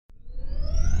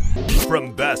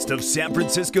From Best of San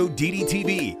Francisco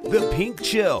DDTV, The Pink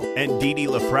Chill, and Dee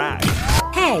LaFrac.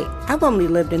 Hey, I've only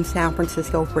lived in San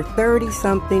Francisco for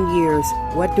 30-something years.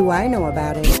 What do I know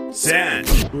about it? San.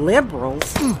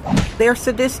 Liberals? They're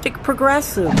sadistic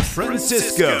progressives.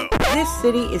 Francisco. This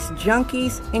city is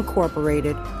Junkies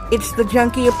Incorporated. It's the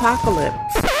junkie apocalypse.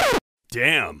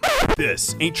 Damn,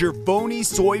 this ain't your phony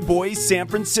soy boy San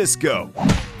Francisco.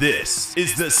 This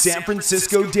is the San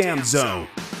Francisco Dam Zone.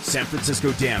 San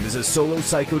Francisco Dam is a solo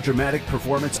psychodramatic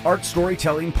performance art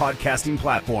storytelling podcasting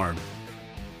platform.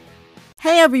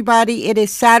 Hey everybody, it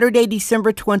is Saturday,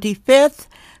 December 25th,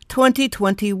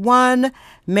 2021.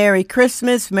 Merry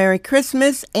Christmas,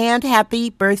 and happy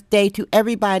birthday to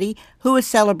everybody who is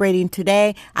celebrating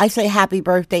today. I say happy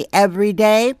birthday every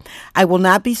day. I will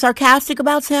not be sarcastic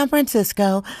about San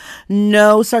Francisco.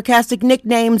 No sarcastic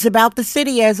nicknames about the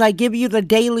city as I give you the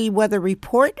daily weather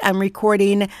report. I'm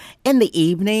recording in the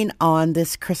evening on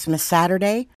this Christmas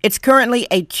Saturday. It's currently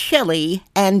a chilly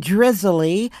and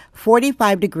drizzly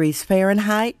 45 degrees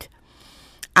Fahrenheit.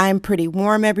 I'm pretty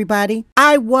warm, everybody.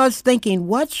 I was thinking,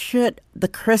 what should the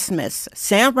Christmas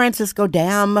San Francisco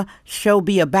Dam show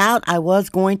be about? I was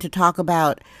going to talk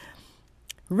about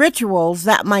rituals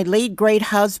that my late great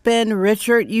husband,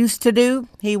 Richard, used to do.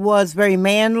 He was very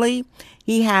manly.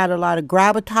 He had a lot of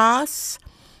gravitas.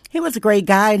 He was a great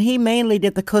guy, and he mainly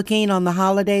did the cooking on the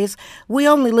holidays. We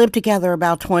only lived together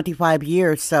about 25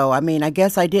 years, so, I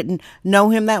guess I didn't know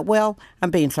him that well.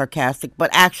 I'm being sarcastic, but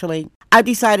actually, I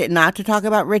decided not to talk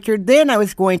about Richard. Then I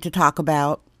was going to talk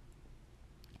about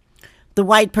the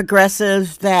white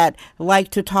progressives that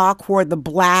like to talk for the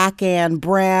black and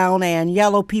brown and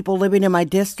yellow people living in my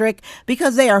district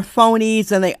because they are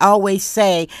phonies and they always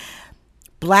say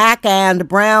black and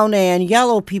brown and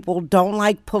yellow people don't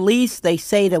like police. They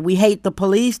say that we hate the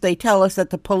police. They tell us that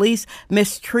the police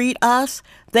mistreat us.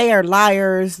 They are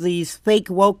liars. These fake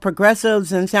woke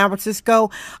progressives in San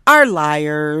Francisco are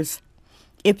liars.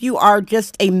 If you are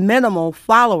just a minimal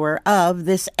follower of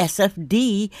this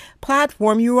SFD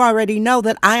platform, you already know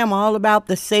that I am all about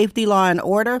the safety, law, and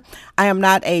order. I am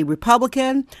not a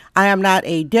Republican. I am not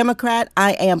a Democrat.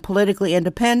 I am politically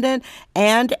independent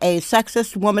and a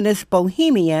sexist, womanist,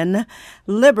 bohemian,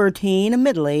 libertine,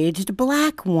 middle-aged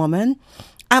black woman.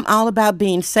 I'm all about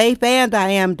being safe, and I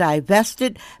am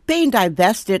divested. Being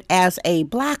divested as a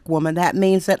black woman, that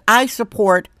means that I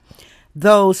support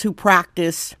those who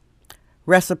practice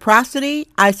reciprocity.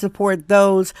 I support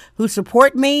those who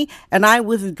support me, and I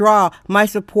withdraw my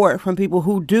support from people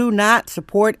who do not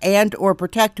support and or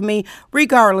protect me,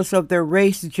 regardless of their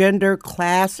race, gender,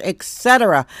 class,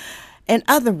 etc. In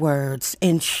other words,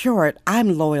 in short,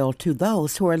 I'm loyal to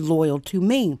those who are loyal to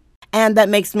me. And that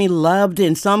makes me loved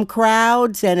in some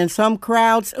crowds, and in some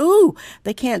crowds,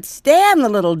 they can't stand the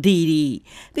little Dee Dee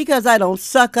because I don't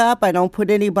suck up. I don't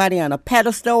put anybody on a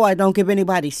pedestal. I don't give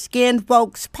anybody skin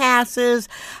folks passes.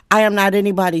 I am not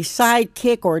anybody's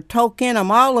sidekick or token. I'm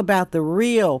all about the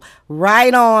real,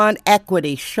 right on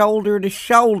equity, shoulder to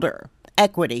shoulder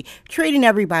equity, treating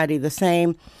everybody the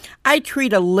same. I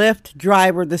treat a Lyft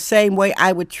driver the same way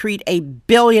I would treat a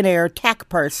billionaire tech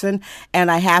person, and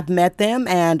I have met them,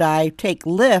 and I take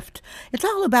Lyft. It's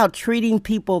all about treating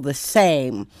people the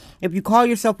same. If you call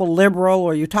yourself a liberal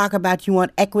or you talk about you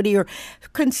want equity or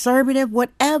conservative,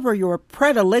 whatever your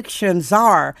predilections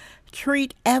are,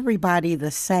 treat everybody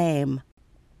the same.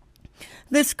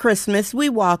 This Christmas, we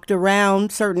walked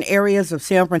around certain areas of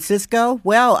San Francisco.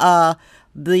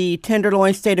 The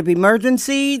Tenderloin state of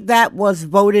emergency that was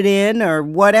voted in or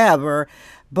whatever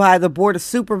by the Board of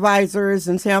Supervisors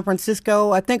in San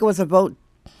Francisco. I think it was a vote.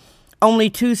 Only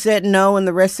 2 said no and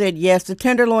the rest said yes. The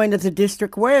Tenderloin is a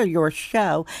district where your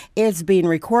show is being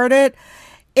recorded.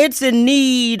 It's in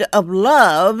need of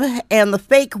love, and the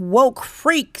fake woke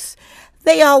freaks,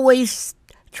 they always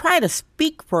try to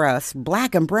speak for us,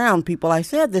 black and brown people. I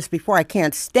said this before. I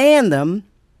can't stand them.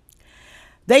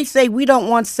 They say we don't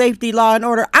want safety, law, and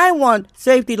order. I want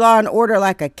safety, law, and order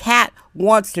like a cat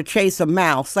wants to chase a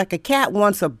mouse, like a cat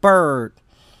wants a bird,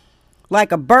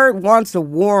 like a bird wants a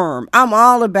worm. I'm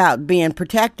all about being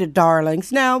protected,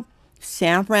 darlings. Now,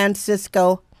 San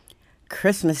Francisco,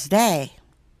 Christmas Day.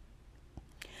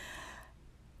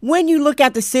 When you look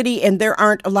at the city and there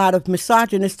aren't a lot of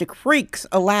misogynistic freaks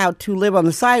allowed to live on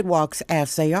the sidewalks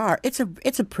as they are, it's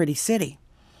a pretty city.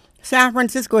 San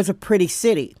Francisco is a pretty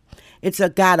city. It's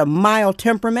got a mild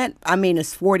temperament.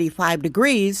 It's 45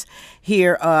 degrees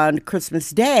here on Christmas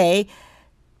Day,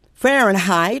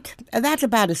 Fahrenheit. And that's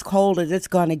about as cold as it's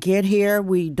going to get here.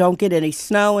 We don't get any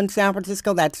snow in San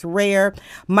Francisco. That's rare.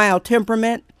 Mild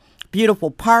temperament, beautiful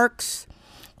parks,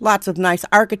 Lots of nice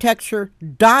architecture,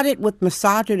 dotted with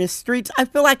misogynist streets. I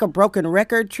feel like a broken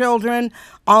record, children.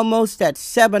 Almost at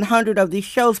 700 of these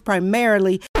shows,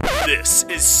 primarily. This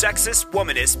is sexist,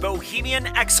 womanist, bohemian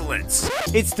excellence.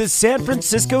 It's the San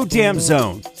Francisco Dam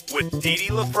Zone with Dee Dee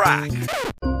LaFrac.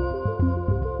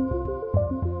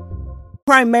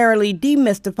 Primarily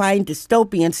demystifying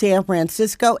dystopian San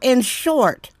Francisco. In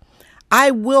short, I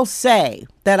will say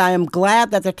that I am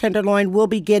glad that the Tenderloin will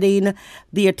be getting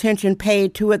the attention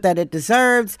paid to it that it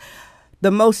deserves.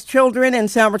 The most children in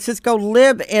San Francisco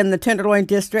live in the Tenderloin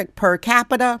district per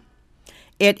capita.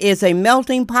 It is a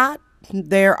melting pot.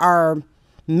 There are $1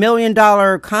 million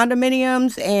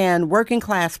condominiums and working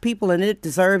class people, and it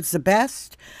deserves the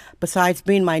best, besides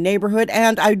being my neighborhood.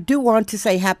 And I do want to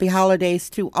say happy holidays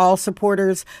to all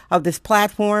supporters of this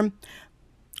platform.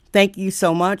 Thank you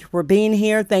so much for being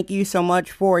here. Thank you so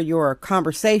much for your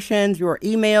conversations, your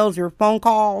emails, your phone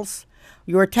calls,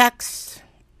 your texts.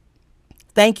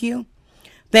 Thank you.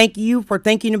 Thank you for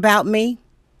thinking about me.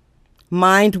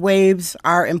 Mind waves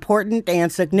are important and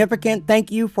significant.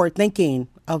 Thank you for thinking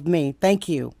of me. Thank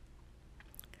you.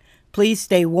 Please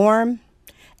stay warm,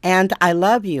 and I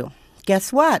love you.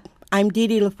 Guess what? I'm Dee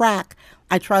Dee LaFrac.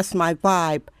 I trust my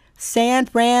vibe. San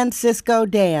Francisco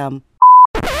Dam.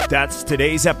 That's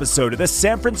today's episode of the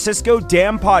San Francisco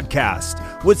Dam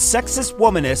Podcast with sexist,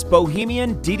 womanist,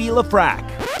 bohemian Dee Dee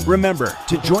LaFrac. Remember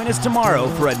to join us tomorrow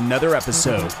for another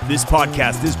episode. This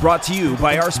podcast is brought to you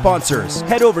by our sponsors.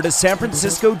 Head over to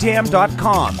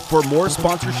sanfranciscodam.com for more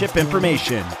sponsorship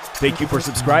information. Thank you for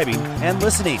subscribing and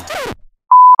listening.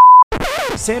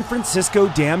 San Francisco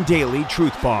Dam Daily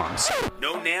Truth Bombs.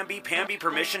 No namby-pamby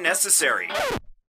permission necessary.